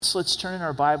notes, let's turn in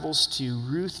our Bibles to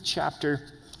Ruth chapter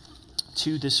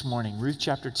 2 this morning. Ruth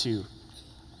chapter 2.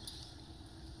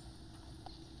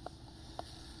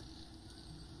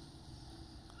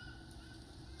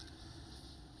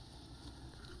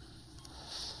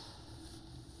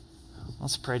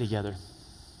 Let's pray together.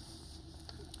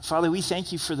 Father, we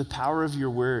thank you for the power of your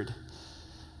word,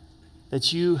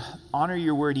 that you honor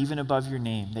your word even above your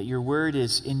name, that your word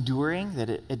is enduring, that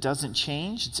it doesn't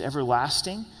change, it's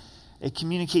everlasting. It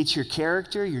communicates your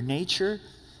character, your nature,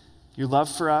 your love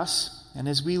for us. And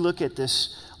as we look at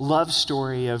this love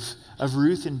story of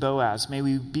Ruth and Boaz, may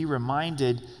we be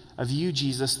reminded of you,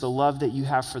 Jesus, the love that you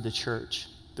have for the church,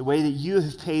 the way that you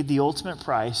have paid the ultimate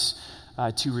price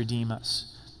to redeem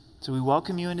us. So we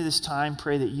welcome you into this time.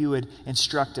 Pray that you would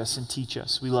instruct us and teach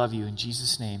us. We love you. In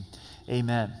Jesus' name,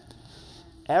 amen.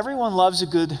 Everyone loves a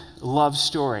good love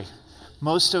story.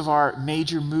 Most of our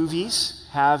major movies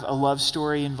have a love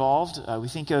story involved. We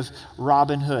think of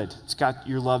Robin Hood. It's got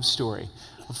your love story.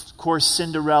 Of course,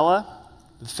 Cinderella,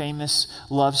 the famous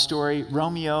love story,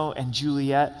 Romeo and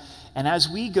Juliet. And as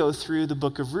we go through the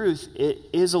book of Ruth, it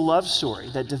is a love story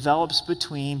that develops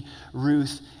between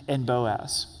Ruth and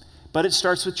Boaz. But it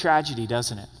starts with tragedy,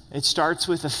 doesn't it? It starts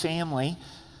with a family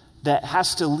that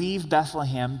has to leave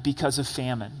Bethlehem because of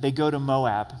famine. They go to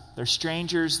Moab. They're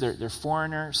strangers, they're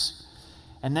foreigners.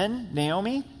 And then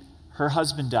Naomi, her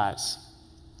husband dies.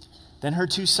 Then her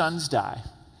 2 sons die.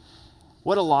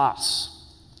 What a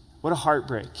loss. What a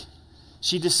heartbreak.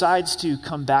 She decides to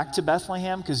come back to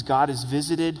Bethlehem because God has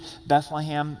visited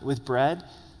Bethlehem with bread.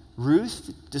 Ruth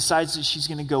decides that she's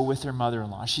going to go with her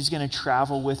mother-in-law. She's going to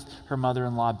travel with her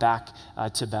mother-in-law back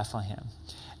to Bethlehem.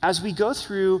 As we go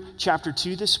through chapter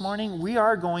 2 this morning, we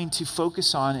are going to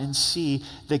focus on and see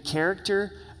the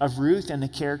character of Ruth and the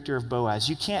character of Boaz.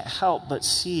 You can't help but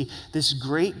see this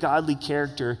great godly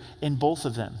character in both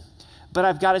of them. But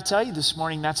I've got to tell you this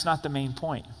morning, that's not the main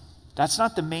point. That's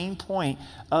not the main point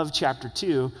of chapter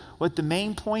 2. What the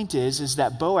main point is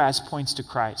that Boaz points to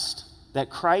Christ. That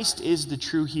Christ is the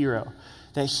true hero,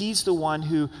 that he's the one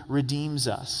who redeems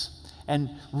us.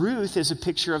 And Ruth is a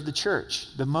picture of the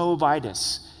church, the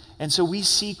Moabitess. And so we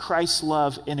see Christ's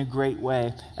love in a great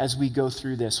way as we go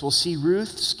through this. We'll see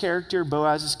Ruth's character,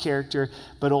 Boaz's character,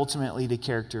 but ultimately the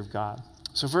character of God.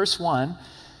 So verse 1,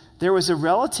 there was a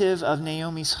relative of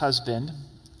Naomi's husband,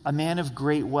 a man of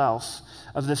great wealth,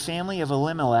 of the family of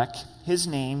Elimelech. His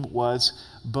name was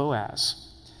Boaz.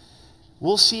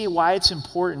 We'll see why it's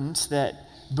important that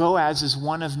Boaz is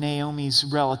one of Naomi's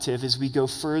relatives as we go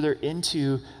further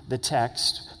into the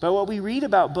text. But what we read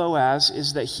about Boaz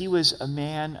is that he was a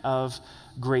man of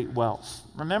great wealth.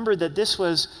 Remember that this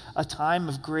was a time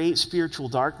of great spiritual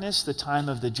darkness, the time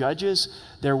of the judges.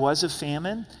 There was a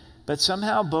famine, but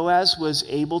somehow Boaz was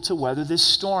able to weather this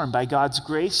storm. By God's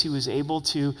grace, he was able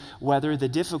to weather the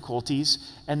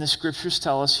difficulties, and the scriptures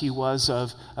tell us he was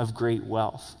of great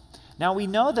wealth. Now we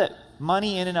know that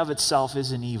money in and of itself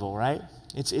isn't evil, right?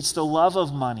 It's the love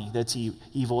of money that's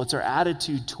evil. It's our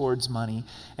attitude towards money.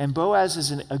 And Boaz is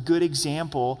a good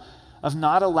example of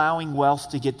not allowing wealth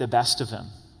to get the best of him.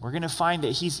 We're going to find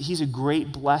that he's a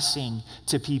great blessing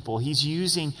to people. He's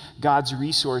using God's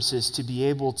resources to be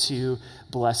able to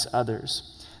bless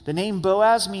others. The name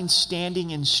Boaz means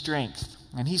standing in strength,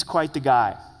 and he's quite the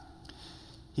guy.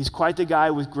 He's quite the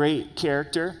guy with great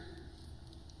character.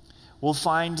 We'll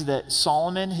find that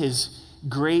Solomon, his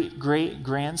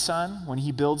great-great-grandson, when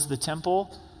he builds the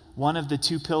temple, one of the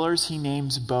 2 pillars he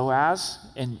names Boaz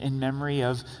in memory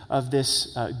of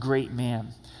this great man.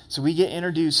 So we get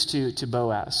introduced to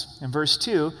Boaz. In verse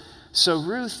 2, so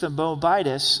Ruth the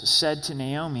Moabitess said to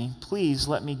Naomi, please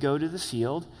let me go to the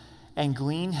field and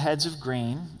glean heads of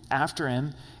grain after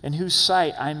him, in whose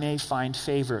sight I may find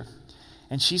favor.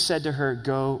 And she said to her,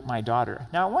 go, my daughter.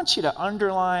 Now, I want you to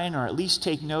underline or at least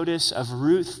take notice of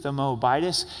Ruth the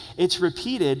Moabitess. It's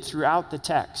repeated throughout the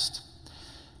text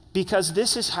because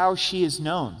this is how she is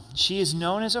known. She is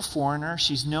known as a foreigner.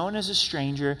 She's known as a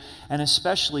stranger. And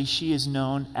especially, she is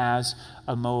known as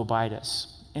a Moabitess.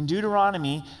 In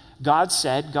Deuteronomy, God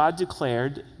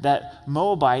declared that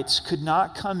Moabites could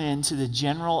not come into the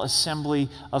general assembly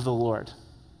of the Lord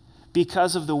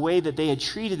because of the way that they had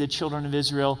treated the children of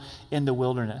Israel in the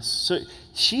wilderness. So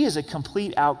she is a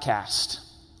complete outcast.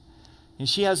 And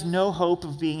she has no hope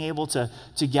of being able to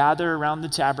gather around the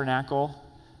tabernacle.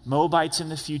 Moabites in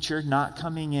the future not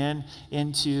coming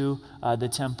into the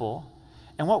temple.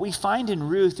 And what we find in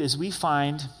Ruth is we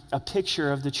find a picture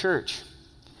of the church.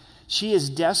 She is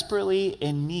desperately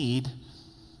in need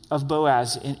of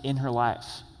Boaz in her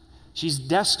life. She's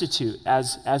destitute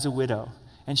as a widow.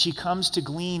 And she comes to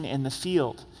glean in the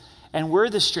field. And we're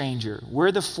the stranger,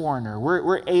 we're the foreigner,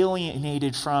 we're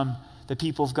alienated from the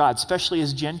people of God, especially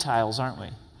as Gentiles, aren't we?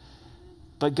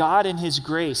 But God in his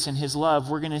grace and his love,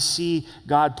 we're going to see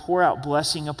God pour out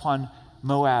blessing upon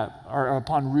Moab, or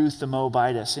upon Ruth the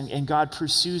Moabitess. And God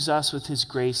pursues us with his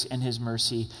grace and his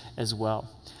mercy as well.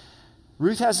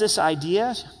 Ruth has this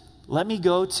idea, let me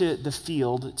go to the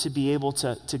field to be able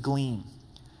to glean.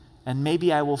 And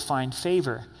maybe I will find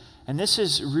favor. And this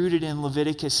is rooted in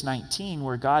Leviticus 19,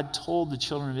 where God told the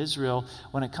children of Israel,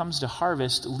 when it comes to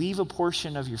harvest, leave a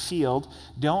portion of your field,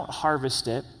 don't harvest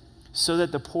it, so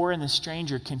that the poor and the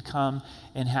stranger can come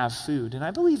and have food. And I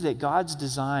believe that God's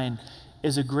design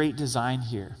is a great design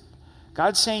here.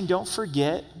 God's saying, don't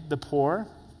forget the poor,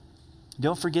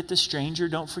 don't forget the stranger,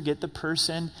 don't forget the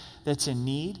person that's in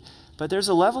need. But there's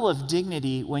a level of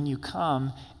dignity when you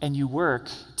come and you work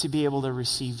to be able to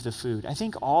receive the food. I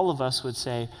think all of us would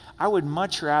say, I would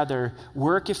much rather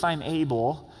work if I'm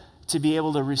able to be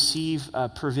able to receive a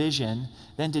provision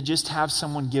than to just have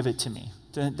someone give it to me,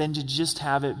 than to just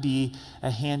have it be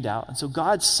a handout. And so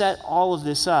God set all of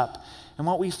this up. And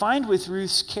what we find with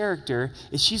Ruth's character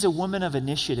is she's a woman of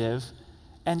initiative,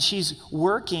 and she's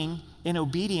working in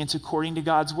obedience according to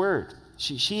God's word.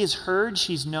 She has heard,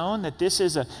 she's known that this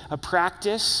is a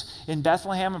practice in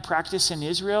Bethlehem, a practice in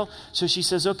Israel. So she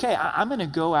says, okay, I'm going to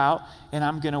go out and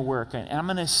I'm going to work. And I'm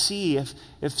going to see if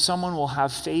someone will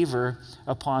have favor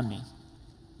upon me.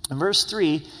 In verse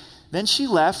 3, then she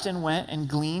left and went and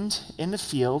gleaned in the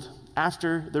field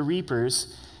after the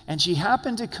reapers. And she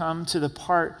happened to come to the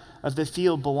part of the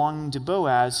field belonging to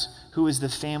Boaz, who is the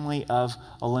family of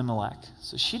Elimelech.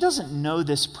 So she doesn't know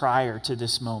this prior to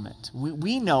this moment.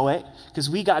 We know it because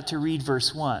we got to read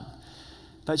verse 1.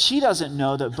 But she doesn't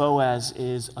know that Boaz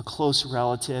is a close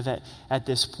relative at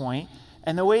this point.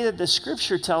 And the way that the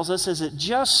scripture tells us is it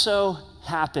just so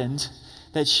happened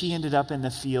that she ended up in the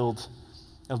field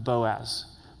of Boaz.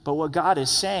 But what God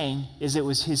is saying is it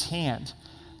was his hand.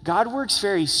 God works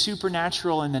very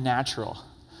supernatural in the natural.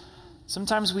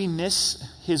 Sometimes we miss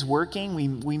his working,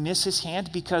 we miss his hand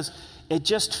because it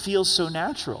just feels so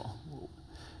natural.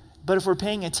 But if we're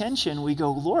paying attention, we go,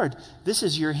 Lord, this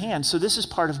is your hand. So this is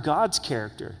part of God's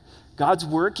character. God's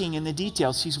working in the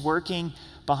details. He's working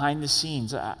behind the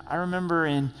scenes. I remember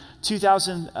in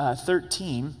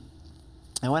 2013,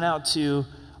 I went out to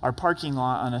our parking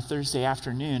lot on a Thursday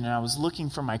afternoon, and I was looking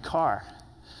for my car,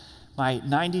 my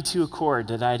 92 Accord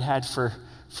that I'd had for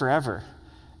forever.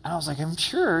 And I was like, I'm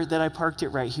sure that I parked it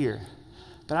right here.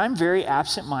 But I'm very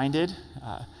absent-minded.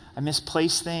 I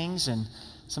misplace things, and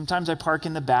sometimes I park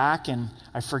in the back, and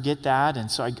I forget that. And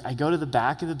so I go to the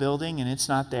back of the building, and it's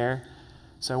not there.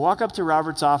 So I walk up to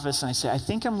Robert's office, and I say, I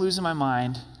think I'm losing my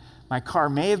mind. My car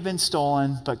may have been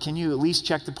stolen, but can you at least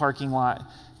check the parking lot?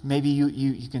 Maybe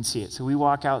you can see it. So we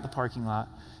walk out the parking lot,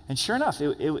 and sure enough,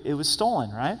 it was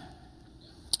stolen, right?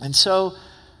 And so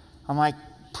I'm like,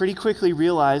 pretty quickly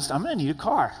realized I'm going to need a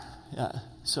car.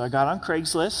 So I got on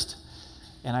Craigslist,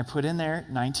 and I put in there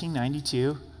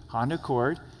 1992 Honda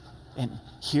Accord, and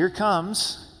here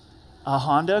comes a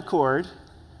Honda Accord,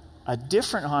 a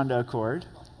different Honda Accord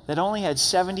that only had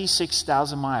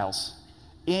 76,000 miles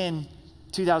in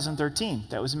 2013.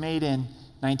 That was made in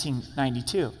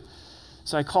 1992.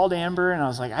 So I called Amber, and I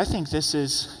was like, I think this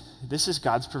is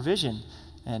God's provision.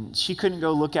 And she couldn't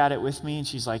go look at it with me, and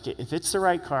she's like, if it's the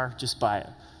right car, just buy it.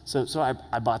 So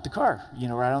I bought the car,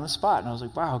 right on the spot. And I was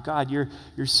like, wow, God, you're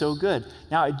so good.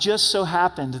 Now, it just so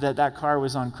happened that car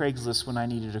was on Craigslist when I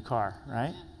needed a car,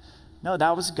 right? No,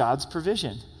 that was God's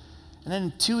provision. And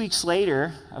then 2 weeks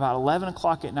later, about 11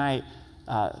 o'clock at night,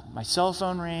 my cell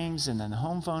phone rings, and then the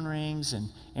home phone rings, and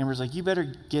Amber's like, you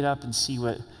better get up and see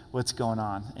what's going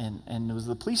on. And it was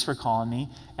the police were calling me,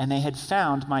 and they had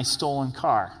found my stolen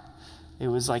car. It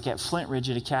was like at Flint Ridge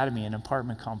Academy, an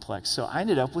apartment complex. So I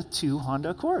ended up with 2 Honda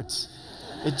Accords.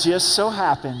 It just so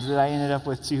happened that I ended up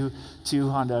with two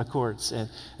Honda Accords. And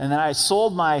then I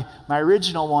sold my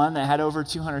original one that had over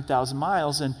 200,000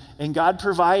 miles, and God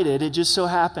provided. It just so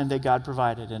happened that God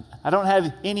provided. And I don't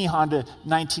have any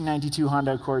 1992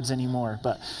 Honda Accords anymore,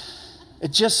 but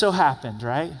it just so happened,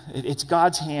 right? It's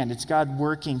God's hand. It's God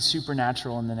working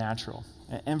supernatural in the natural.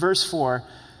 In verse 4,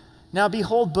 now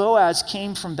behold, Boaz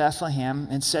came from Bethlehem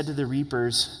and said to the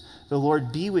reapers, the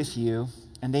Lord be with you.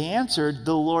 And they answered,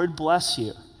 the Lord bless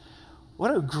you.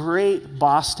 What a great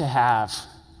boss to have.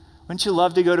 Wouldn't you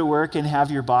love to go to work and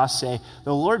have your boss say,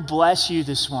 the Lord bless you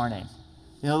this morning.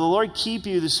 The Lord keep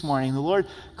you this morning. The Lord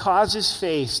cause his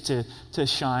face to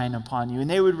shine upon you. And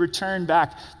they would return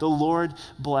back, the Lord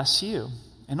bless you.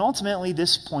 And ultimately,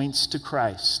 this points to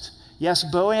Christ. Yes,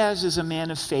 Boaz is a man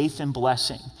of faith and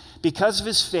blessing. Because of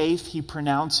his faith, he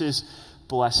pronounces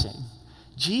blessing.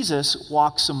 Jesus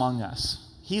walks among us.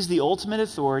 He's the ultimate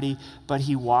authority, but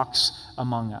he walks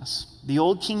among us. The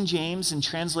old King James, in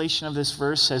translation of this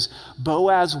verse, says,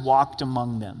 Boaz walked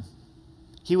among them.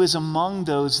 He was among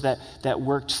those that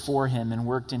worked for him and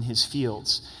worked in his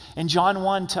fields. And John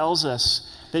 1 tells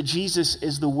us that Jesus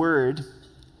is the Word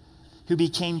who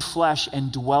became flesh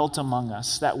and dwelt among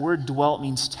us. That word dwelt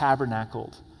means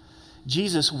tabernacled.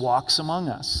 Jesus walks among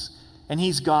us. And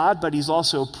he's God, but he's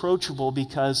also approachable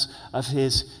because of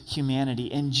his humanity.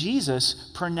 And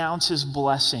Jesus pronounces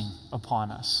blessing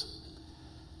upon us.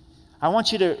 I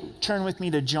want you to turn with me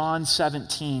to John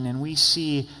 17, and we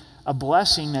see a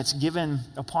blessing that's given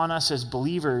upon us as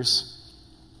believers.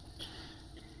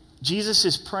 Jesus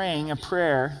is praying a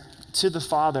prayer to the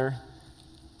Father,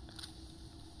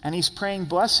 and he's praying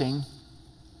blessing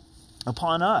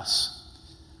upon us.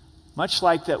 Much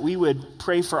like that we would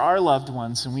pray for our loved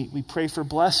ones, and we pray for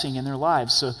blessing in their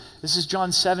lives. So this is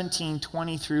John 17,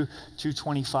 20 through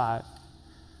 25.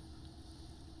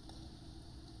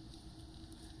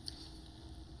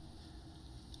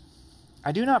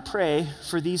 I do not pray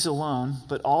for these alone,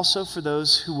 but also for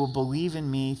those who will believe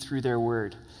in me through their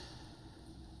word,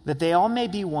 that they all may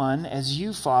be one, as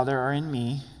you, Father, are in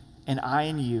me, and I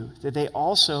in you, that they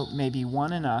also may be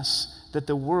one in us, that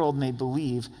the world may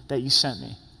believe that you sent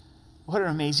me. What an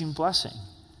amazing blessing,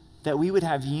 that we would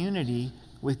have unity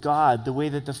with God the way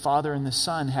that the Father and the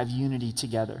Son have unity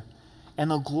together.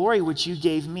 And the glory which you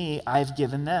gave me, I have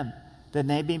given them, that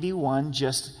they may be one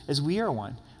just as we are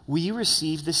one. We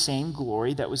receive the same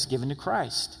glory that was given to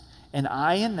Christ. And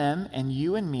I in them, and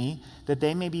you in me, that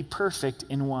they may be perfect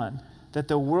in one, that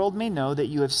the world may know that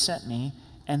you have sent me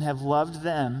and have loved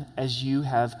them as you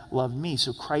have loved me.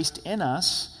 So Christ in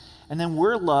us, and then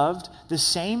we're loved the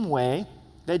same way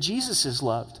that Jesus is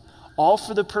loved, all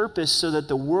for the purpose so that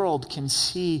the world can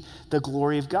see the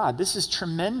glory of God. This is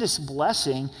tremendous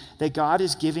blessing that God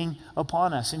is giving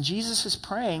upon us. And Jesus is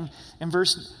praying in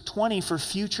verse 20 for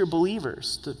future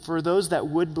believers, for those that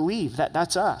would believe.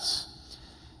 That's us.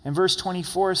 And verse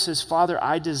 24 says, Father,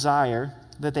 I desire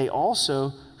that they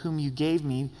also, whom you gave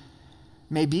me,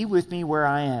 may be with me where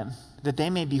I am, that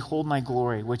they may behold my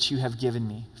glory, which you have given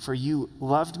me. For you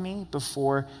loved me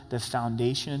before the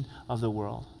foundation of the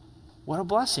world. What a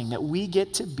blessing that we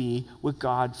get to be with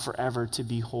God forever to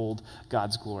behold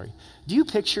God's glory. Do you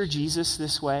picture Jesus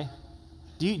this way?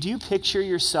 Do you picture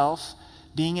yourself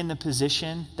being in the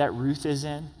position that Ruth is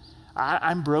in?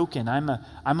 I'm broken. I'm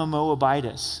a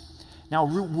Moabitess. Now,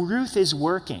 Ruth is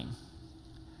working.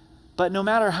 But no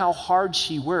matter how hard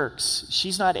she works,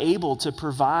 she's not able to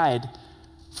provide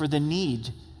for the need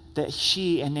that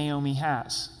she and Naomi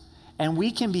has. And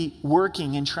we can be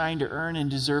working and trying to earn and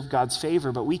deserve God's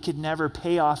favor, but we could never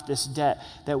pay off this debt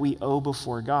that we owe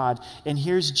before God. And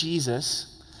here's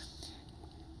Jesus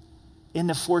in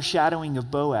the foreshadowing of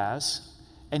Boaz,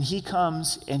 and he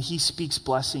comes and he speaks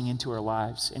blessing into our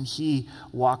lives, and he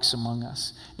walks among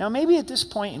us. Now, maybe at this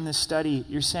point in this study,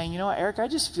 you're saying, you know what, Eric, I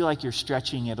just feel like you're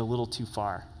stretching it a little too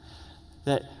far.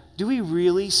 That do we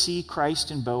really see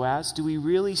Christ in Boaz? Do we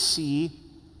really see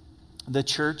the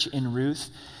church in Ruth?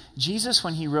 Jesus,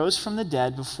 when he rose from the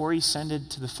dead, before he ascended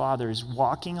to the Father, is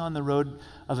walking on the road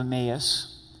of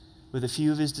Emmaus with a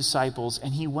few of his disciples,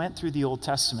 and he went through the Old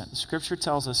Testament. The scripture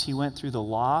tells us he went through the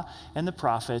law and the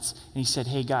prophets, and he said,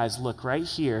 hey guys, look right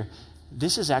here,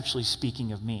 this is actually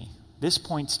speaking of me. This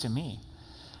points to me.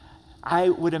 I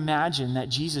would imagine that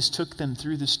Jesus took them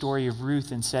through the story of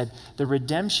Ruth and said, the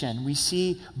redemption, we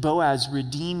see Boaz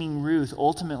redeeming Ruth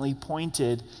ultimately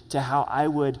pointed to how I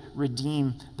would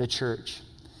redeem the church.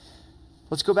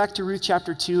 Let's go back to Ruth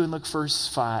chapter 2 and look verse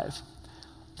 5.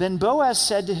 Then Boaz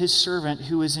said to his servant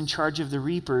who was in charge of the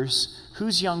reapers,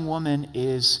 whose young woman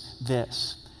is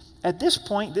this? At this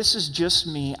point, this is just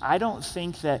me. I don't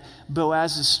think that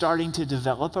Boaz is starting to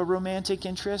develop a romantic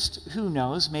interest. Who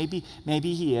knows? Maybe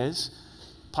he is.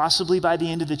 Possibly by the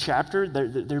end of the chapter,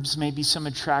 there's maybe some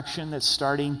attraction that's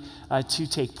starting to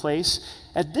take place.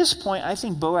 At this point, I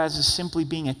think Boaz is simply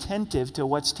being attentive to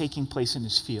what's taking place in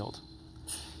his field.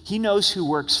 He knows who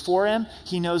works for him.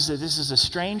 He knows that this is a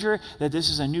stranger, that this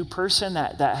is a new person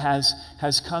that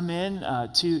has come in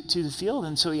to the field.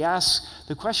 And so he asks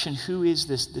the question, who is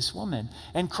this woman?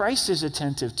 And Christ is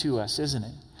attentive to us, isn't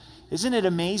it? Isn't it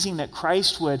amazing that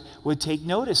Christ would take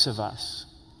notice of us?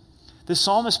 The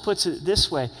psalmist puts it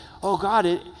this way, oh God,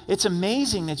 it's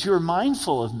amazing that you're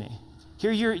mindful of me.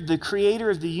 Here you're the creator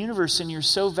of the universe and you're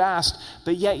so vast,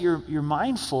 but yet you're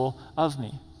mindful of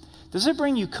me. Does it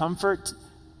bring you comfort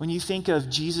when you think of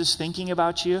Jesus thinking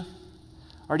about you?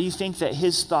 Or do you think that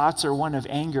his thoughts are one of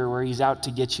anger where he's out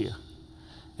to get you?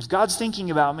 If God's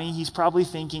thinking about me, he's probably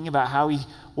thinking about how he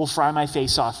will fry my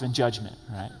face off in judgment,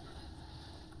 right?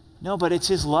 No, but it's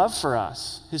his love for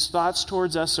us. His thoughts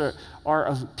towards us are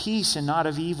of peace and not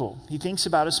of evil. He thinks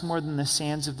about us more than the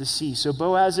sands of the sea. So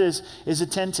Boaz is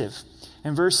attentive.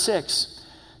 In verse 6,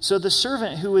 so the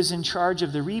servant who was in charge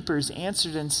of the reapers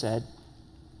answered and said,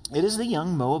 it is the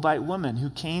young Moabite woman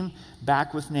who came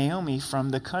back with Naomi from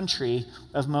the country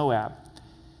of Moab.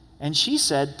 And she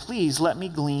said, please let me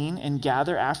glean and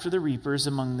gather after the reapers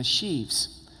among the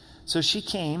sheaves. So she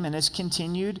came and has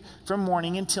continued from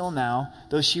morning until now,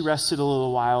 though she rested a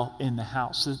little while in the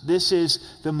house. So this is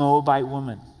the Moabite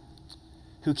woman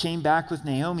who came back with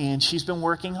Naomi, and she's been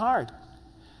working hard.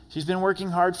 She's been working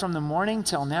hard from the morning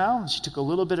till now. She took a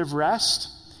little bit of rest,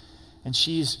 and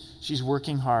she's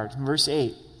working hard. In verse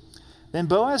 8, then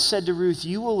Boaz said to Ruth,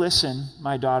 you will listen,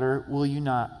 my daughter, will you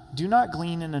not? Do not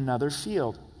glean in another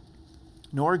field,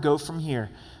 nor go from here,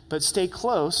 but stay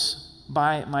close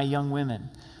by my young women.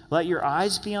 Let your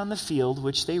eyes be on the field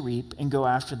which they reap, and go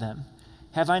after them.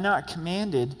 Have I not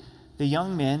commanded the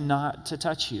young men not to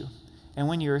touch you? And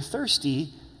when you are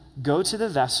thirsty, go to the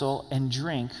vessel and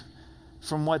drink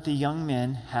from what the young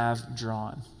men have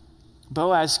drawn.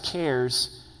 Boaz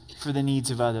cares for the needs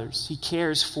of others. He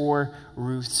cares for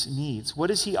Ruth's needs. What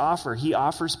does he offer? He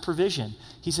offers provision.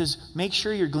 He says, make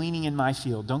sure you're gleaning in my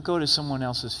field. Don't go to someone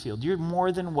else's field. You're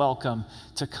more than welcome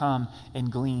to come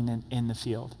and glean in the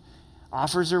field.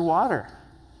 Offers her water.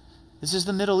 This is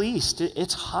the Middle East.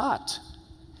 It's hot.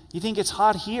 You think it's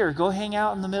hot here? Go hang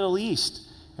out in the Middle East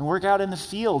and work out in the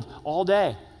field all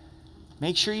day.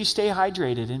 Make sure you stay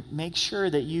hydrated and make sure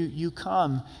that you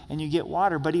come and you get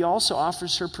water. But he also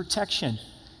offers her protection.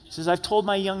 He says, I've told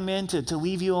my young men to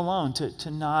leave you alone,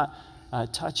 to not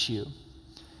touch you.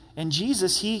 And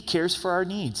Jesus, he cares for our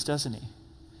needs, doesn't he?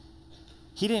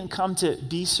 He didn't come to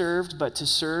be served, but to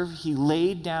serve. He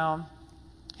laid down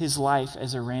his life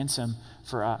as a ransom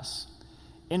for us.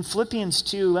 In Philippians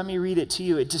 2, let me read it to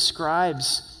you. It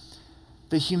describes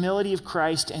the humility of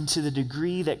Christ and to the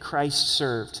degree that Christ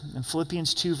served. In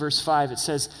Philippians 2, verse 5, it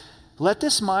says, let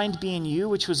this mind be in you,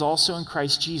 which was also in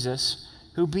Christ Jesus,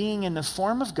 who being in the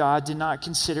form of God did not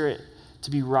consider it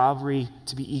to be robbery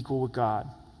to be equal with God,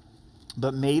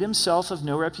 but made himself of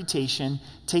no reputation,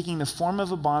 taking the form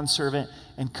of a bondservant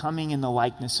and coming in the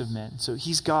likeness of men. So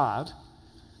he's God,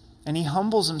 and he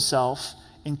humbles himself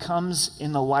and comes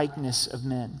in the likeness of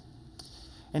men.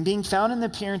 And being found in the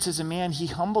appearance as a man, he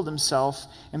humbled himself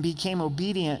and became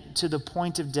obedient to the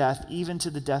point of death, even to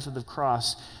the death of the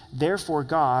cross. Therefore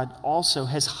God also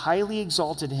has highly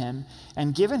exalted him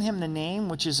and given him the name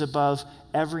which is above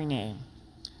every name,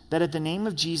 that at the name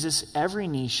of Jesus every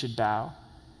knee should bow,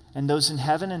 and those in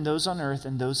heaven and those on earth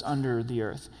and those under the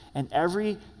earth, and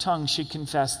every tongue should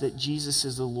confess that Jesus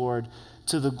is the Lord,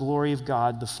 to the glory of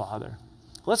God the Father.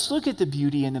 Let's look at the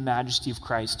beauty and the majesty of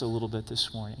Christ a little bit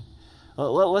this morning.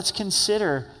 Let's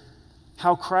consider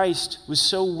how Christ was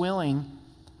so willing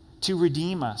to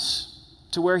redeem us,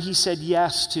 to where he said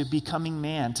yes to becoming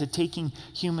man, to taking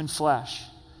human flesh.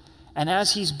 And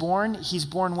as he's born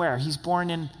where? He's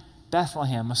born in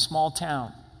Bethlehem, a small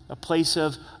town, a place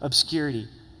of obscurity.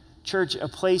 Church, a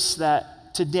place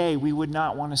that today we would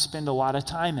not want to spend a lot of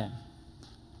time in.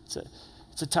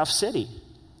 It's a tough city.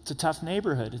 It's a tough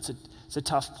neighborhood. It's a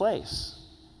tough place.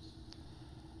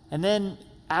 And then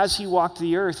as he walked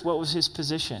the earth, what was his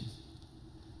position?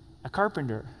 A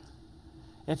carpenter.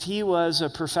 If he was a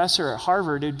professor at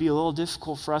Harvard, it would be a little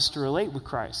difficult for us to relate with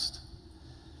Christ.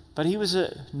 But he was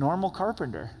a normal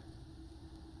carpenter.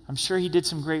 I'm sure he did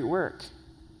some great work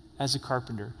as a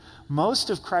carpenter. Most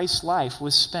of Christ's life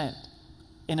was spent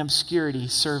in obscurity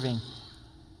serving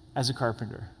as a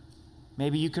carpenter.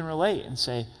 Maybe you can relate and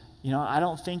say, I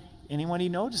don't think anybody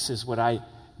notices what I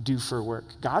do for work.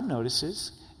 God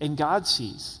notices. And God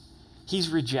sees. He's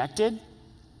rejected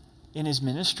in his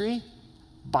ministry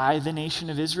by the nation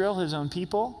of Israel, his own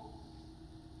people.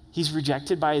 He's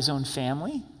rejected by his own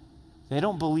family. They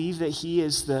don't believe that he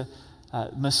is the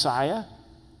Messiah.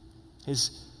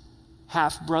 His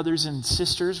half-brothers and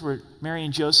sisters, where Mary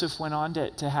and Joseph went on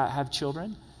to have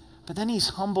children. But then he's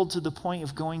humbled to the point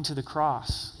of going to the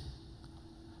cross.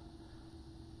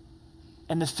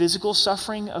 And the physical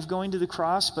suffering of going to the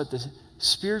cross, but the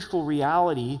spiritual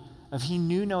reality of he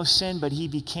knew no sin, but he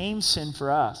became sin for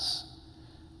us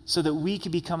so that we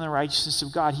could become the righteousness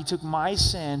of God. He took my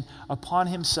sin upon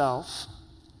himself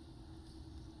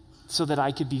so that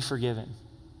I could be forgiven.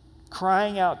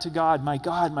 Crying out to God, my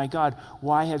God,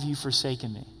 why have you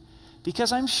forsaken me?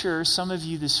 Because I'm sure some of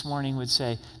you this morning would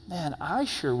say, man, I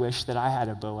sure wish that I had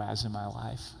a Boaz in my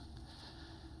life.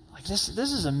 Like this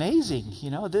is amazing.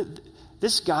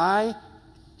 This guy,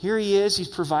 Here he is, he's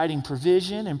providing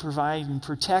provision and providing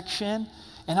protection,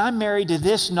 and I'm married to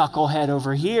this knucklehead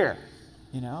over here,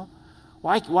 you know?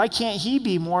 Why can't he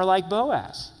be more like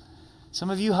Boaz?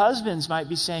 Some of you husbands might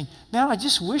be saying, man, I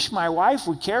just wish my wife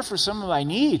would care for some of my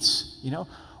needs, you know?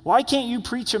 Why can't you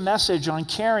preach a message on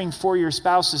caring for your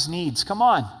spouse's needs? Come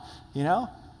on, you know?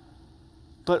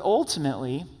 But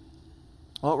ultimately,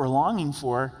 what we're longing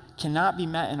for cannot be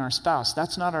met in our spouse.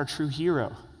 That's not our true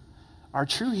hero. Our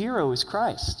true hero is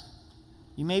Christ.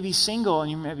 You may be single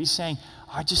and you may be saying,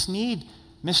 I just need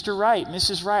Mr. Right,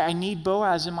 Mrs. Right. I need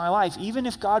Boaz in my life, even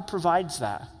if God provides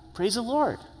that. Praise the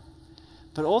Lord.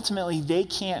 But ultimately, they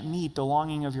can't meet the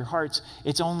longing of your hearts.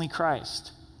 It's only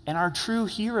Christ. And our true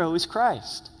hero is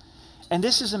Christ. And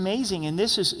this is amazing, and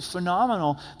this is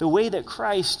phenomenal, the way that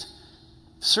Christ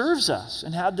serves us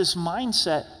and had this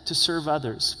mindset to serve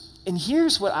others. And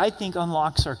here's what I think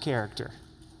unlocks our character.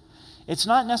 It's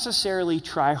not necessarily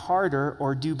try harder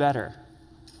or do better.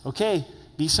 Okay,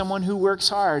 be someone who works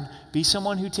hard, be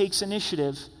someone who takes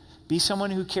initiative, be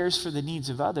someone who cares for the needs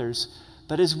of others.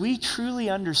 But as we truly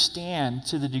understand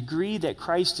to the degree that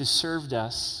Christ has served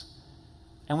us,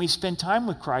 and we spend time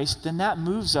with Christ, then that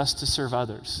moves us to serve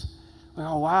others. We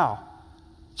go, wow,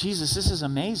 Jesus, this is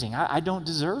amazing. I don't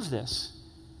deserve this.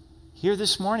 Here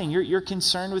this morning, you're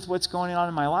concerned with what's going on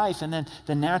in my life, and then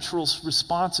the natural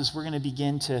response is we're going to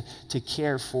begin to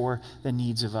care for the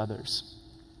needs of others.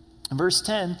 In verse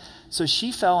 10, so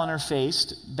she fell on her face,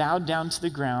 bowed down to the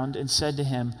ground, and said to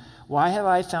him, why have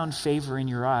I found favor in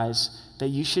your eyes that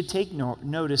you should take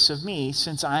notice of me,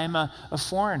 since I am a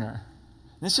foreigner?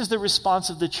 This is the response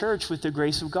of the church with the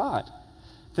grace of God.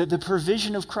 That the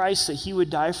provision of Christ, that he would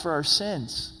die for our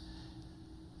sins.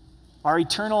 Our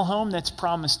eternal home that's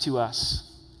promised to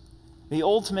us. The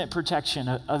ultimate protection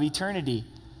of eternity.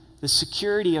 The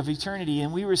security of eternity.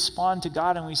 And we respond to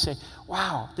God and we say,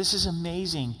 wow, this is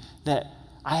amazing that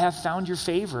I have found your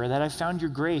favor, that I found your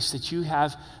grace, that you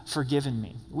have forgiven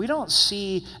me. We don't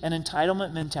see an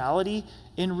entitlement mentality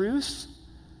in Ruth.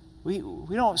 We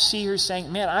don't see her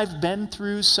saying, man, I've been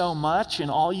through so much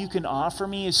and all you can offer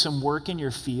me is some work in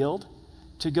your field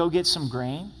to go get some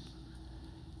grain.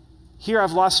 Here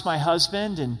I've lost my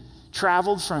husband and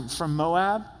traveled from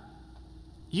Moab.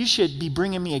 You should be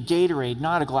bringing me a Gatorade,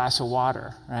 not a glass of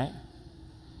water, right?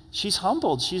 She's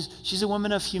humbled. She's a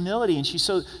woman of humility, and she's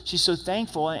so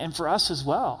thankful, and for us as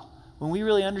well. When we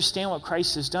really understand what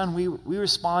Christ has done, we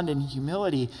respond in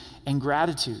humility and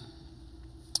gratitude.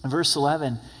 In verse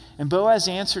 11, and Boaz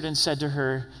answered and said to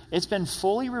her, it's been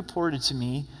fully reported to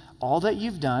me all that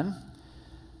you've done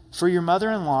for your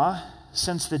mother-in-law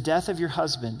since the death of your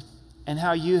husband, and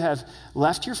how you have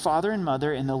left your father and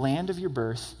mother in the land of your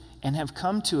birth, and have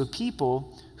come to a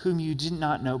people whom you did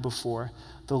not know before.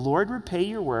 The Lord repay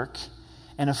your work,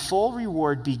 and a full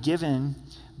reward be given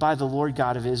by the Lord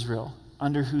God of Israel,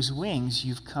 under whose wings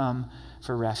you've come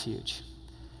for refuge.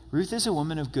 Ruth is a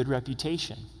woman of good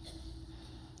reputation.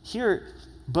 Here,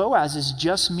 Boaz is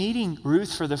just meeting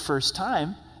Ruth for the first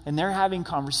time, and they're having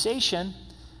conversation,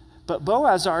 but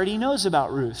Boaz already knows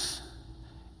about Ruth.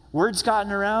 Word's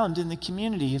gotten around in the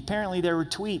community. Apparently there were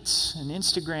tweets and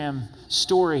Instagram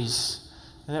stories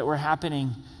that were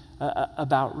happening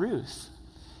about Ruth.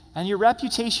 And your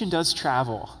reputation does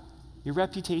travel. Your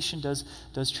reputation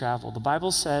does travel. The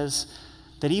Bible says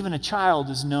that even a child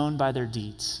is known by their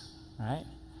deeds, right?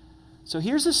 So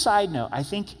here's a side note. I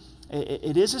think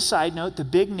it is a side note. The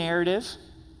big narrative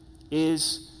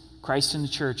is Christ and the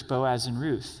church, Boaz and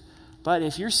Ruth. But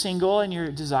if you're single and you're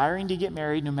desiring to get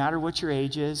married, no matter what your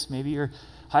age is, maybe you're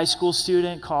a high school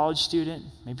student, college student,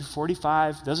 maybe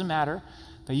 45, doesn't matter,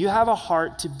 but you have a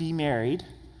heart to be married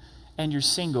and you're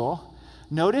single,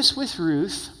 notice with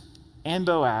Ruth and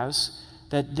Boaz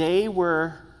that they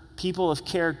were people of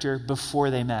character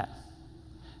before they met.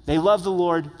 They loved the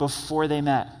Lord before they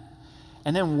met.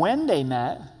 And then when they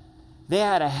met, they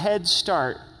had a head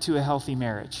start to a healthy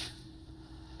marriage.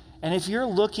 And if you're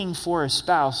looking for a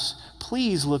spouse,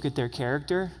 please look at their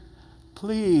character.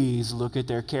 Please look at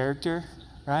their character,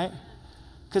 right?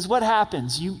 Because what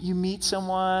happens? You meet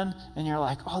someone and you're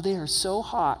like, oh, they are so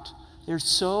hot. They're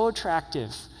so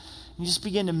attractive. You just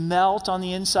begin to melt on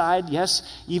the inside, yes,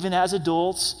 even as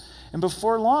adults. And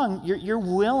before long, you're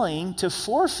willing to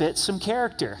forfeit some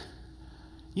character.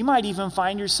 You might even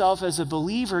find yourself as a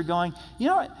believer going, you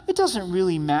know what? It doesn't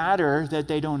really matter that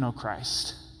they don't know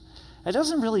Christ. It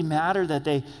doesn't really matter that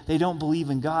they don't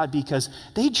believe in God because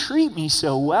they treat me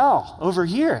so well over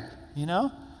here, you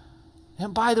know?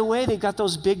 And by the way, they've got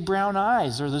those big brown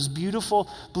eyes or those beautiful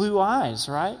blue eyes,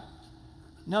 right?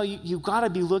 No, you've got to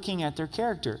be looking at their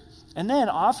character. And then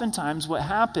oftentimes what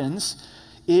happens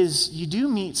is you do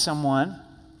meet someone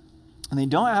and they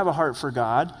don't have a heart for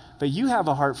God, but you have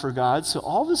a heart for God, so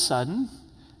all of a sudden,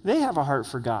 they have a heart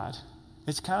for God.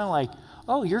 It's kind of like,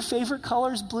 oh, your favorite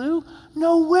color is blue?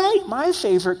 No way, my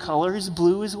favorite color is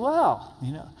blue as well.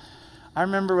 I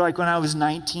remember like when I was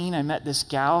 19, I met this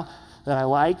gal that I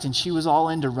liked, and she was all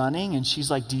into running, and she's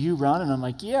like, do you run? And I'm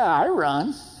like, yeah, I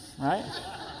run, right?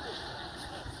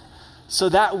 So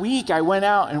that week I went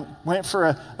out and went for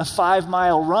a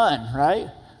 5-mile run, right?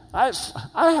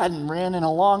 I hadn't ran in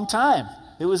a long time.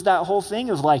 It was that whole thing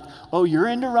of like, oh, you're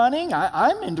into running?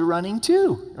 I'm into running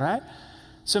too, right?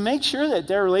 So make sure that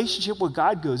their relationship with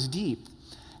God goes deep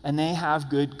and they have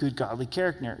good godly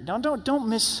character. Don't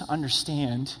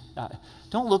misunderstand.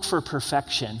 Don't look for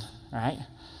perfection, right?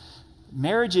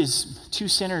 Marriage is two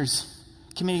sinners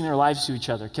committing their lives to each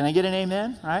other. Can I get an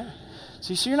amen, right?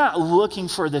 So you're not looking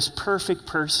for this perfect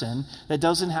person that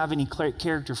doesn't have any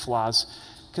character flaws,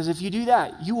 because if you do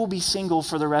that, you will be single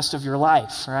for the rest of your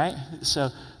life, right?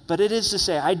 But it is to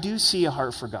say, I do see a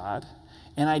heart for God,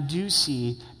 and I do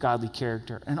see godly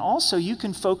character. And also, you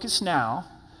can focus now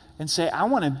and say, I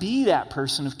want to be that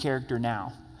person of character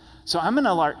now. So I'm going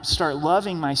to start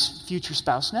loving my future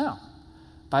spouse now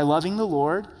by loving the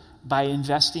Lord, by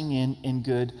investing in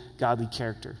good godly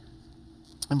character.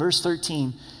 In verse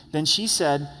 13, then she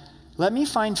said, let me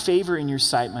find favor in your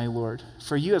sight, my Lord,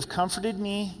 for you have comforted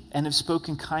me and have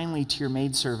spoken kindly to your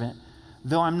maidservant,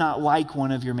 though I'm not like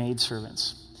one of your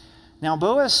maidservants. Now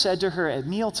Boaz said to her at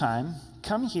mealtime,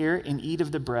 come here and eat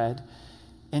of the bread,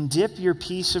 and dip your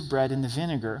piece of bread in the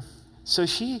vinegar. So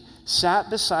she sat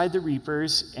beside the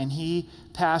reapers, and he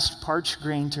passed parched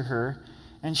grain to her,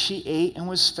 and she ate and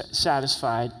was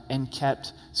satisfied and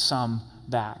kept some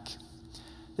back.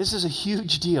 This is a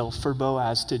huge deal for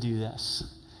Boaz to do this.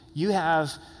 You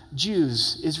have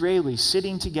Jews, Israelis,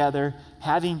 sitting together,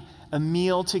 having a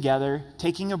meal together,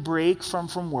 taking a break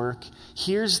from work.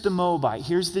 Here's the Moabite,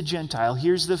 here's the Gentile,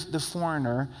 here's the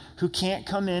foreigner who can't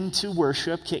come into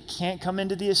worship, can't come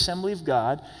into the assembly of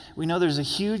God. We know there's a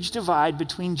huge divide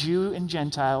between Jew and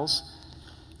Gentiles.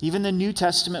 Even the New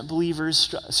Testament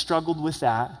believers struggled with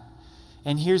that.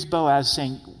 And here's Boaz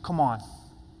saying, come on,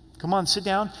 sit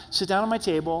down at my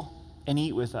table and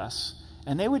eat with us.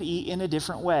 And they would eat in a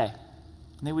different way.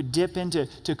 And they would dip into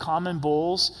common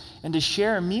bowls. And to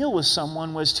share a meal with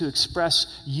someone was to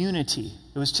express unity.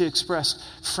 It was to express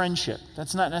friendship.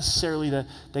 That's not necessarily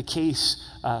the case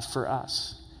for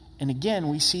us. And again,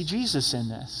 we see Jesus in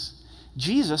this.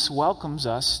 Jesus welcomes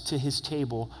us to his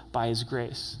table by his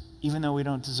grace, even though we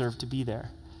don't deserve to be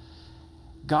there.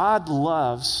 God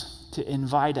loves to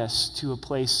invite us to a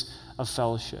place of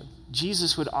fellowship.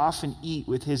 Jesus would often eat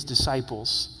with his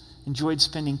disciples, enjoyed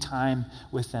spending time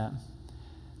with them.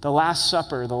 The Last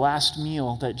Supper, the last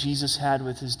meal that Jesus had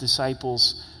with his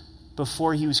disciples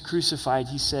before he was crucified,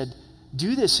 he said,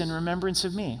 do this in remembrance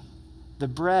of me. The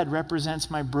bread represents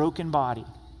my broken body.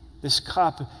 This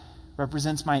cup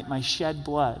represents my shed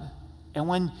blood. And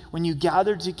when you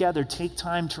gather together, take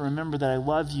time to remember that I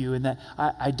love you and that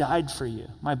I died for you.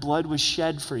 My blood was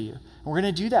shed for you. And we're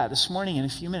going to do that this morning in a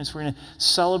few minutes. We're going to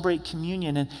celebrate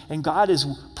communion. And God has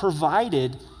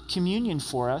provided communion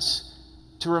for us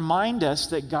to remind us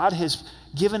that God has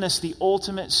given us the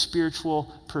ultimate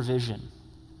spiritual provision.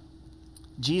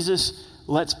 Jesus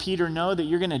lets Peter know that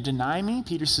you're going to deny me.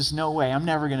 Peter says, no way, I'm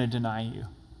never going to deny you.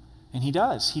 And he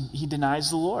does. He denies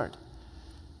the Lord.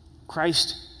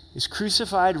 Christ is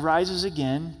crucified, rises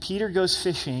again. Peter goes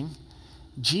fishing.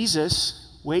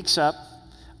 Jesus wakes up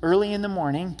early in the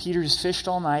morning. Peter's fished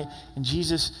all night, and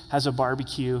Jesus has a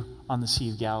barbecue on the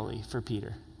Sea of Galilee for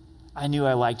Peter. I knew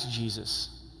I liked Jesus.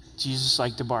 Jesus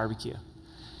liked to barbecue.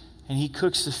 And he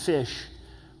cooks the fish,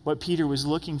 what Peter was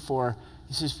looking for.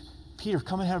 He says, Peter,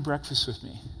 come and have breakfast with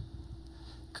me.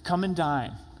 Come and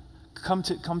dine. Come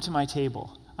to my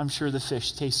table. I'm sure the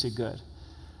fish tasted good.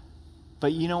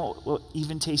 But you know what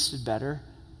even tasted better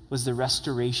was the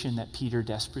restoration that Peter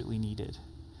desperately needed.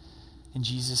 And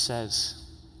Jesus says,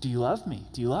 do you love me?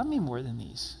 Do you love me more than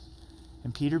these?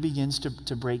 And Peter begins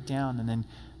to break down, and then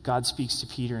God speaks to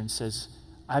Peter and says,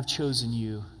 I've chosen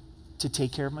you to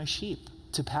take care of my sheep,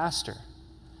 to pastor.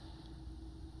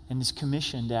 And is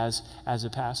commissioned as a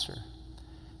pastor.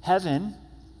 Heaven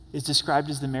is described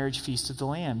as the marriage feast of the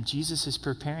Lamb. Jesus is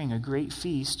preparing a great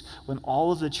feast when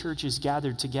all of the church is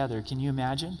gathered together. Can you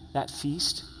imagine that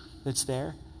feast that's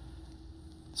there?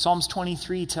 Psalms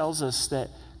 23 tells us that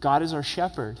God is our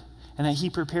shepherd and that he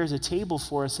prepares a table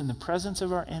for us in the presence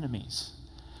of our enemies.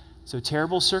 So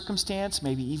terrible circumstance,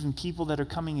 maybe even people that are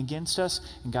coming against us,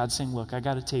 and God's saying, look, I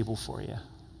got a table for you.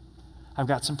 I've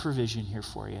got some provision here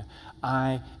for you.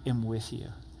 I am with you.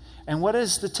 And what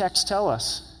does the text tell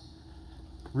us?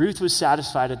 Ruth was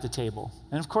satisfied at the table.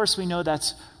 And of course, we know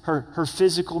that's her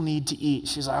physical need to eat.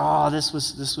 She's like, oh, this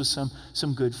was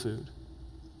some good food.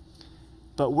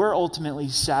 But we're ultimately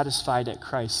satisfied at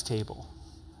Christ's table.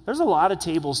 There's a lot of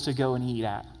tables to go and eat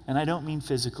at. And I don't mean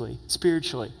physically,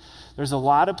 spiritually. There's a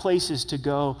lot of places to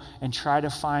go and try to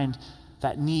find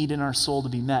that need in our soul to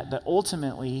be met. But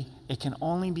ultimately, it can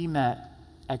only be met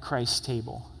at Christ's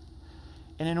table.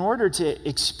 And in order to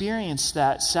experience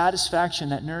that satisfaction,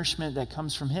 that nourishment that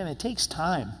comes from him, it takes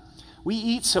time. We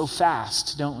eat so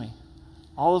fast, don't we?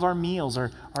 All of our meals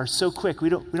are so quick. We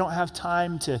don't have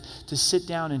time to sit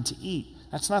down and to eat.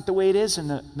 That's not the way it is in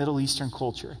the Middle Eastern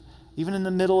culture. Even in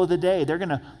the middle of the day, they're going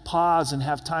to pause and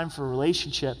have time for a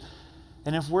relationship.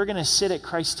 And if we're going to sit at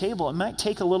Christ's table, it might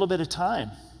take a little bit of time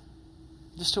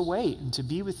just to wait and to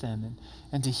be with him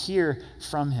and to hear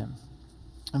from him.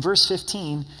 In verse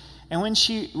 15, and when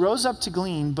she rose up to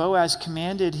glean, Boaz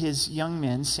commanded his young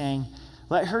men, saying,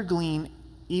 let her glean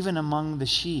even among the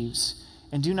sheaves,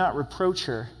 and do not reproach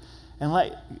her, and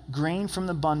let grain from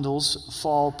the bundles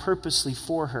fall purposely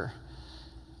for her.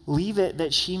 Leave it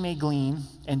that she may glean,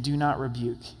 and do not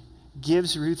rebuke.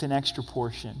 Gives Ruth an extra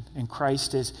portion, and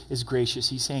Christ is gracious.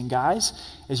 He's saying, guys,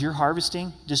 as you're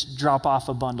harvesting, just drop off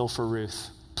a bundle for Ruth.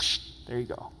 There you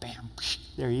go. Bam.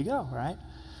 There you go, right?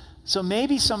 So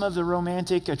maybe some of the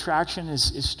romantic attraction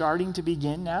is starting to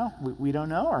begin now. We don't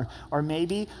know. Or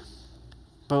maybe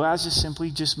Boaz is simply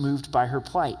just moved by her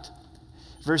plight.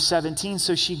 Verse 17,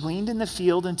 so she gleaned in the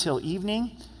field until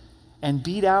evening and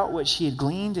beat out what she had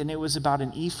gleaned, and it was about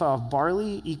an ephah of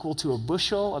barley, equal to a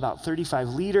bushel, about 35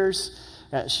 liters.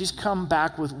 She's come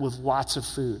back with lots of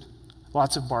food,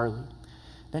 lots of barley.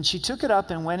 Then she took it up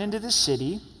and went into the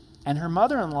city, and her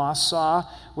mother-in-law saw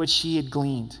what she had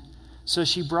gleaned. So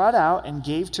she brought out and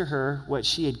gave to her what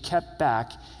she had kept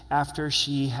back after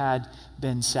she had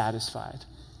been satisfied.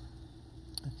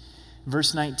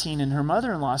 Verse 19, and her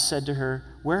mother-in-law said to her,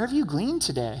 where have you gleaned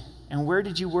today? And where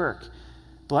did you work?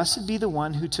 Blessed be the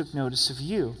one who took notice of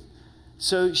you.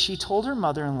 So she told her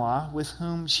mother-in-law with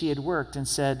whom she had worked and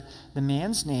said, the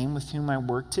man's name with whom I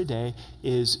work today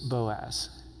is Boaz.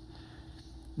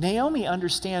 Naomi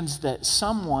understands that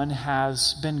someone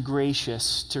has been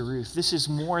gracious to Ruth. This is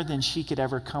more than she could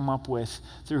ever come up with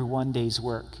through one day's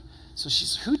work. So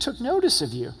she's, who took notice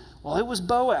of you? Well, it was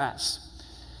Boaz.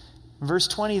 Verse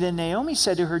 20, then Naomi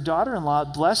said to her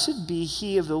daughter-in-law, blessed be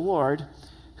he of the Lord,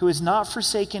 who has not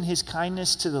forsaken his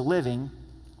kindness to the living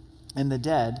and the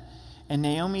dead. And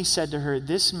Naomi said to her,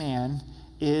 this man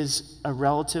is a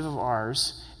relative of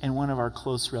ours and one of our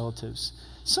close relatives.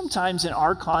 Sometimes in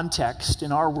our context,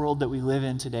 in our world that we live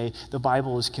in today, the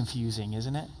Bible is confusing,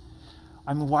 isn't it?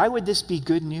 I mean, why would this be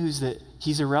good news that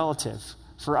he's a relative?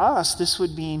 For us, this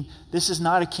would mean this is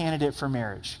not a candidate for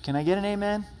marriage. Can I get an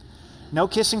amen? No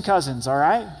kissing cousins, all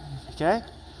right? Okay?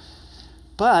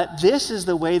 But this is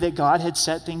the way that God had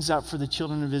set things up for the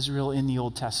children of Israel in the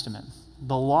Old Testament.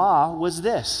 The law was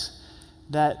this,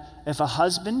 that if a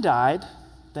husband died,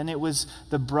 then it was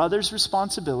the brother's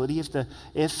responsibility, if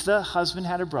the husband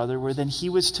had a brother, where then he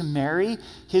was to marry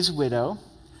his widow,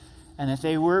 and if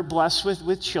they were blessed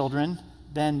with children,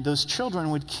 then those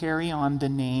children would carry on the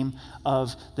name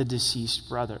of the deceased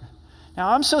brother. Now,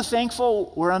 I'm so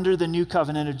thankful we're under the new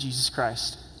covenant of Jesus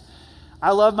Christ.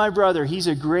 I love my brother. He's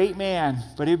a great man,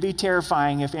 but it would be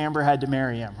terrifying if Amber had to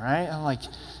marry him, right? I'm like,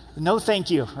 no thank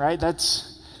you, right?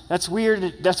 That's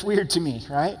weird. That's weird to me,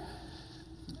 right?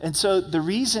 And so the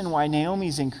reason why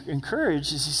Naomi's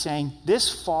encouraged is he's saying this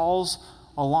falls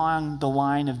along the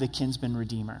line of the kinsman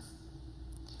redeemer.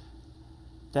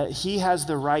 That he has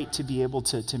the right to be able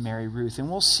to marry Ruth. And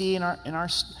we'll see in our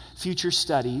future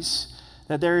studies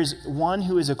that there is one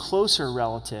who is a closer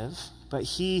relative, but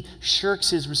he shirks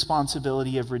his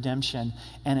responsibility of redemption,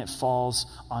 and it falls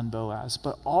on Boaz.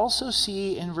 But also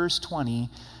see in verse 20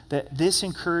 that this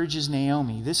encourages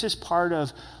Naomi. This is part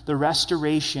of the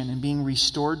restoration and being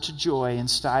restored to joy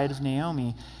inside of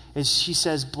Naomi. As she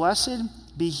says, blessed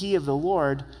be he of the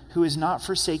Lord who has not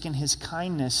forsaken his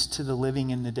kindness to the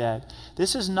living and the dead.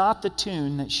 This is not the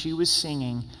tune that she was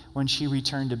singing when she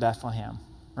returned to Bethlehem.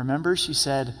 Remember, she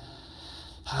said,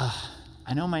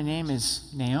 I know my name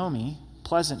is Naomi,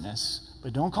 pleasantness,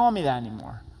 but don't call me that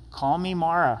anymore. Call me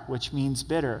Mara, which means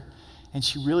bitter. And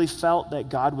she really felt that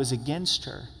God was against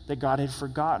her, that God had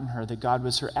forgotten her, that God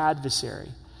was her adversary.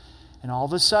 And all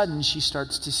of a sudden, she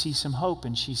starts to see some hope,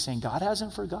 and she's saying, God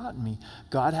hasn't forgotten me.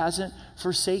 God hasn't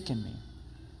forsaken me.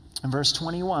 In verse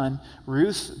 21,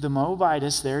 Ruth the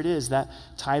Moabitess, there it is, that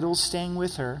title's staying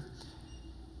with her.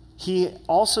 He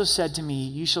also said to me,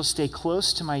 you shall stay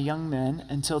close to my young men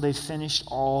until they've finished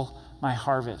all my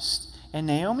harvest. And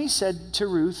Naomi said to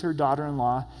Ruth, her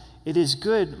daughter-in-law, "It is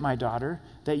good, my daughter,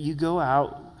 that you go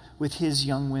out with his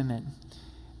young women,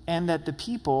 and that the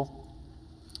people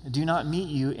do not meet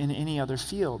you in any other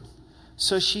field."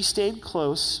 So she stayed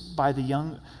close by the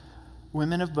young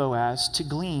women of Boaz to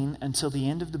glean until the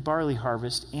end of the barley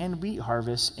harvest and wheat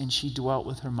harvest, and she dwelt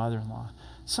with her mother-in-law.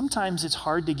 Sometimes it's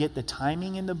hard to get the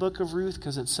timing in the book of Ruth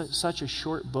because it's such a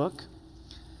short book.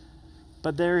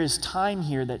 But there is time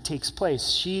here that takes place.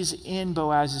 She's in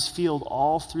Boaz's field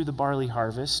all through the barley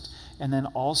harvest, and then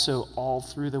also all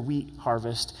through the wheat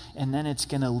harvest, and then it's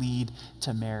going to lead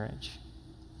to marriage.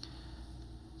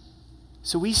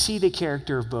 So we see the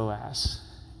character of Boaz,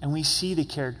 and we see the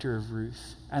character of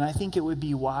Ruth. And I think it would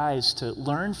be wise to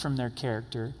learn from their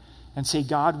character and say,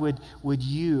 God, would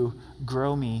you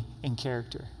grow me in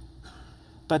character?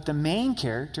 But the main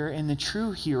character and the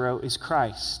true hero is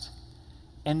Christ,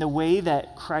 and the way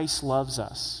that Christ loves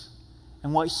us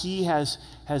and what he has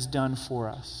done for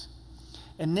us.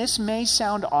 And this may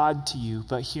sound odd to you,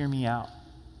 but hear me out.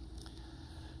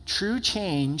 True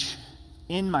change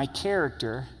in my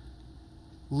character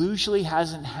usually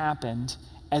hasn't happened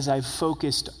as I've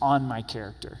focused on my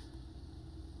character.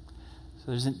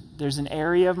 So there's an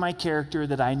area of my character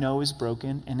that I know is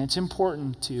broken, and it's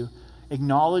important to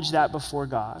acknowledge that before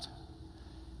God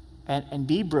and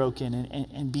be broken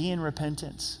and be in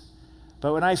repentance.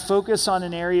 But when I focus on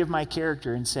an area of my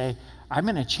character and say, I'm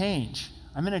going to change,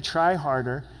 I'm going to try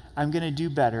harder, I'm going to do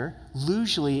better,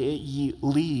 usually it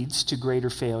leads to greater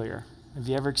failure. Have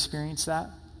you ever experienced that?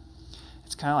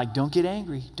 It's kind of like, don't get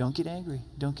angry, don't get angry,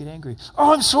 don't get angry.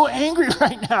 Oh, I'm so angry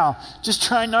right now. Just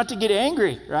trying not to get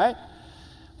angry, right?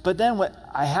 But then what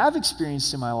I have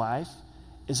experienced in my life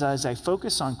is as I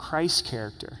focus on Christ's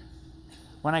character,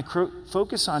 when I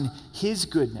focus on his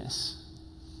goodness,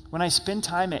 when I spend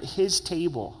time at his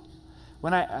table,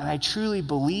 when I truly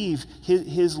believe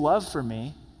his love for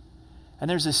me, and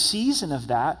there's a season of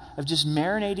that, of just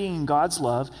marinating in God's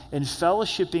love and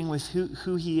fellowshipping with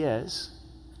who he is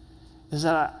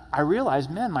that I realize,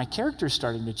 man, my character's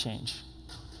starting to change.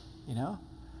 You know?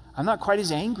 I'm not quite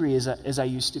as angry as I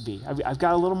used to be. I've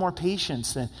got a little more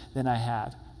patience than I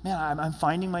had. Man, I'm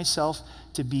finding myself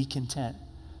to be content.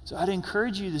 So I'd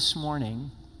encourage you this morning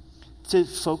to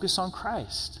focus on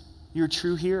Christ, your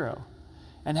true hero.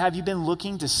 And have you been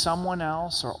looking to someone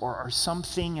else or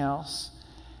something else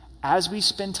as we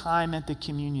spend time at the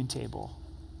communion table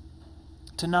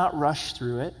to not rush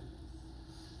through it,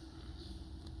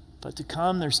 but to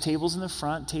come? There's tables in the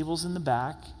front, tables in the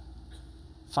back.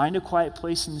 Find a quiet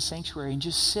place in the sanctuary and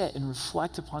just sit and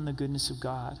reflect upon the goodness of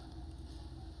God.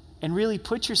 And really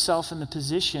put yourself in the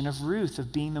position of Ruth,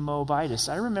 of being the Moabitess.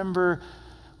 I remember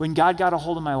when God got a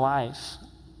hold of my life,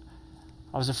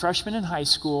 I was a freshman in high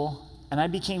school, and I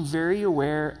became very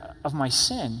aware of my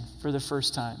sin for the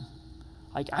first time.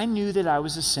 Like, I knew that I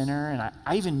was a sinner, and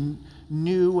I even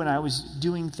knew when I was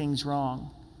doing things wrong.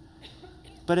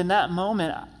 But in that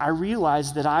moment, I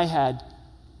realized that I had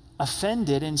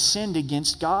offended and sinned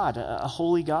against God, a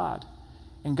holy God.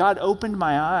 And God opened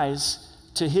my eyes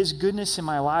to his goodness in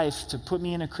my life, to put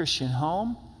me in a Christian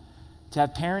home, to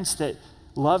have parents that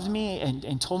loved me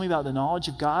and told me about the knowledge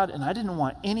of God, and I didn't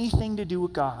want anything to do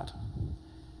with God.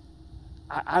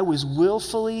 I was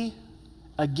willfully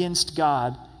against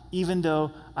God, even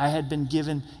though I had been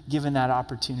given that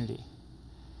opportunity.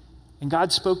 And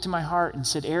God spoke to my heart and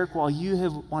said, Eric, while you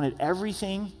have wanted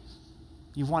everything,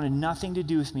 you've wanted nothing to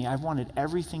do with me, I've wanted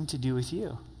everything to do with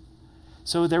you.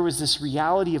 So there was this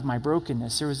reality of my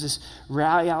brokenness. There was this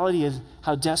reality of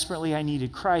how desperately I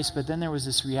needed Christ, but then there was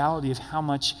this reality of how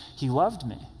much he loved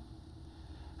me.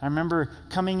 I remember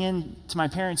coming in to my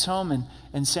parents' home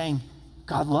and saying,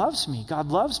 God loves me, God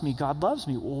loves me, God loves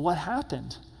me. Well, what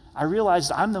happened? I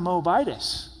realized I'm the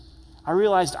Moabitess. I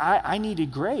realized I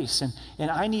needed grace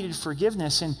and I needed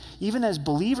forgiveness. And even as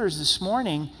believers this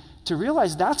morning, to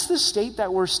realize that's the state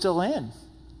that we're still in.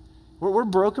 We're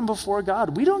broken before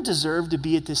God. We don't deserve to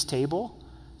be at this table.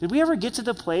 Did we ever get to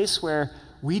the place where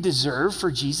we deserve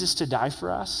for Jesus to die for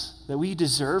us? That we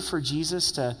deserve for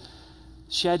Jesus to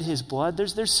shed his blood?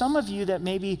 There's some of you that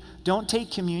maybe don't take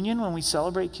communion when we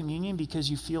celebrate communion because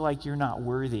you feel like you're not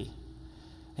worthy.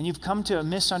 And you've come to a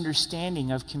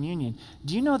misunderstanding of communion.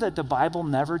 Do you know that the Bible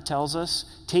never tells us,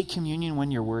 take communion when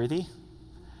you're worthy?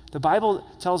 The Bible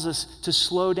tells us to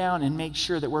slow down and make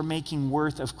sure that we're making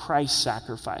worth of Christ's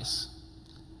sacrifice.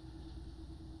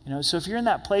 You know, so if you're in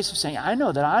that place of saying, I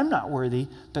know that I'm not worthy,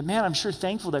 but man, I'm sure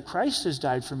thankful that Christ has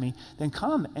died for me, then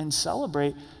come and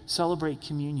celebrate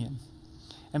communion.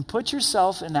 And put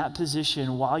yourself in that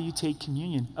position while you take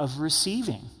communion of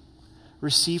receiving.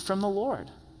 Receive from the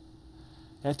Lord.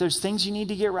 If there's things you need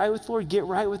to get right with the Lord, get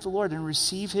right with the Lord and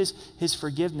receive his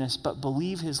forgiveness, but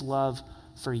believe his love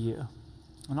for you.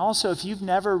 And also, if you've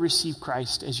never received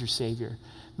Christ as your Savior,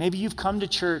 maybe you've come to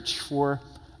church for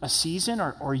a season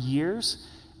or years,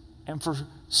 and for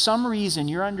some reason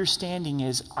your understanding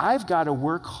is, I've got to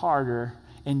work harder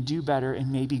and do better,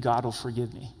 and maybe God will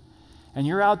forgive me. And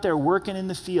you're out there working in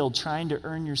the field trying to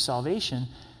earn your salvation,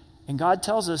 and God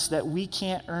tells us that we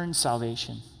can't earn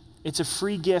salvation. It's a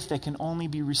free gift that can only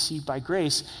be received by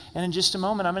grace. And in just a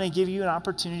moment, I'm going to give you an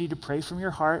opportunity to pray from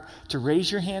your heart, to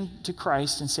raise your hand to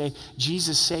Christ and say,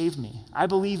 Jesus, save me. I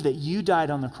believe that you died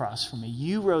on the cross for me.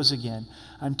 You rose again.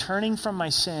 I'm turning from my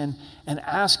sin and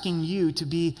asking you to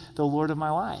be the Lord of my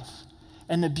life.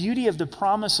 And the beauty of the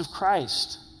promise of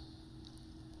Christ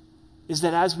is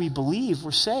that as we believe, we're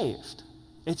saved.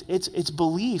 It's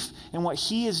belief in what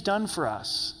he has done for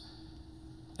us.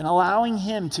 And allowing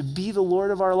him to be the Lord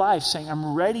of our life, saying,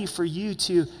 I'm ready for you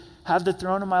to have the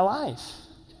throne of my life.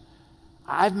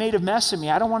 I've made a mess of me.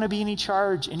 I don't want to be in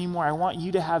charge anymore. I want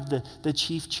you to have the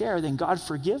chief chair. Then God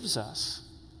forgives us,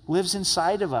 lives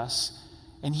inside of us,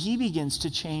 and he begins to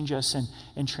change us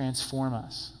and transform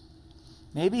us.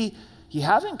 Maybe you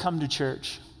haven't come to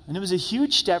church, and it was a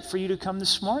huge step for you to come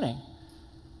this morning.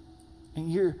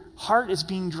 And your heart is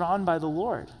being drawn by the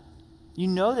Lord. You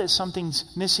know that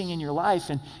something's missing in your life,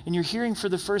 and you're hearing for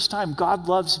the first time, God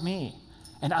loves me,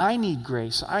 and I need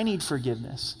grace, I need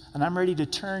forgiveness, and I'm ready to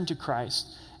turn to Christ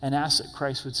and ask that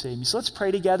Christ would save me. So let's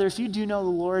pray together. If you do know the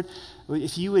Lord,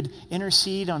 if you would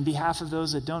intercede on behalf of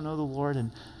those that don't know the Lord,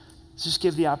 and just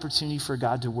give the opportunity for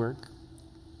God to work.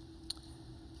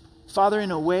 Father,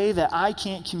 in a way that I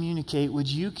can't communicate, would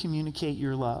you communicate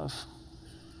your love?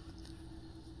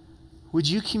 Would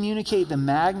you communicate the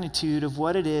magnitude of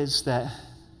what it is that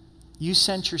you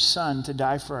sent your son to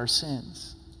die for our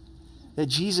sins? That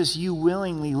Jesus, you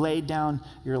willingly laid down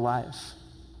your life.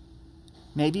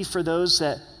 Maybe for those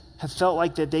that have felt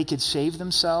like that they could save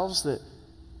themselves, that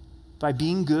by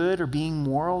being good or being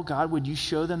moral, God, would you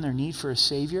show them their need for a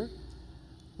Savior?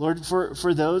 Lord,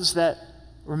 for those that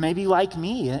were maybe like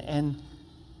me and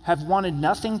have wanted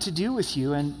nothing to do with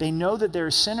you, and they know that they're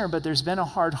a sinner, but there's been a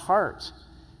hard heart,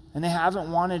 and they haven't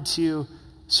wanted to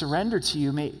surrender to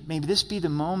you, maybe this be the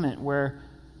moment where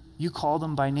you call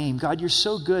them by name. God, you're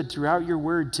so good throughout your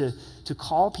word to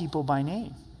call people by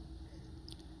name.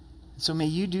 So may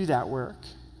you do that work.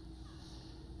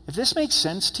 If this makes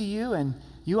sense to you and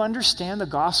you understand the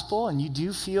gospel and you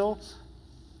do feel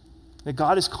that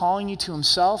God is calling you to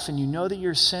himself and you know that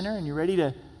you're a sinner and you're ready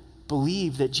to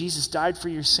believe that Jesus died for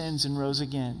your sins and rose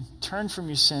again, turn from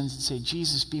your sins and say,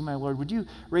 Jesus, be my Lord. Would you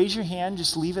raise your hand,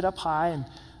 just leave it up high, and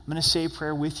I'm going to say a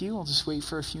prayer with you. I'll just wait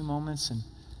for a few moments and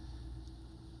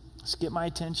let's get my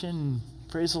attention and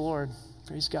praise the Lord.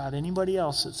 Praise God. Anybody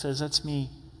else that says, that's me,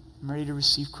 I'm ready to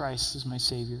receive Christ as my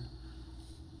Savior.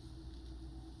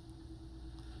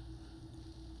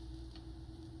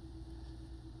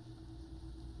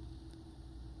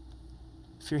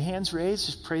 If your hand's raised,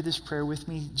 just pray this prayer with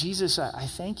me. Jesus, I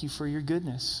thank you for your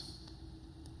goodness.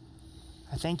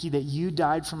 I thank you that you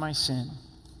died for my sin,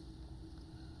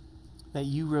 that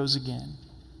you rose again.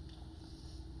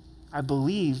 I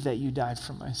believe that you died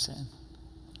for my sin.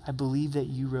 I believe that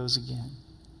you rose again.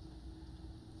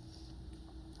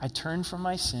 I turn from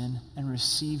my sin and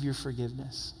receive your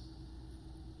forgiveness.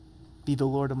 Be the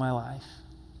Lord of my life.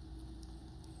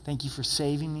 Thank you for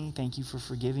saving me. Thank you for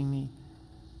forgiving me.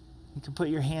 You can put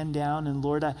your hand down, and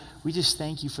Lord, we just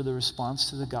thank you for the response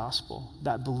to the gospel,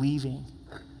 that believing.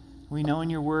 We know in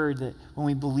your word that when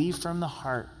we believe from the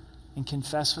heart and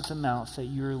confess with the mouth that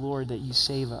you are Lord, that you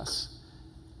save us.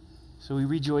 So we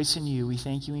rejoice in you. We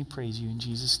thank you and we praise you in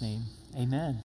Jesus' name. Amen.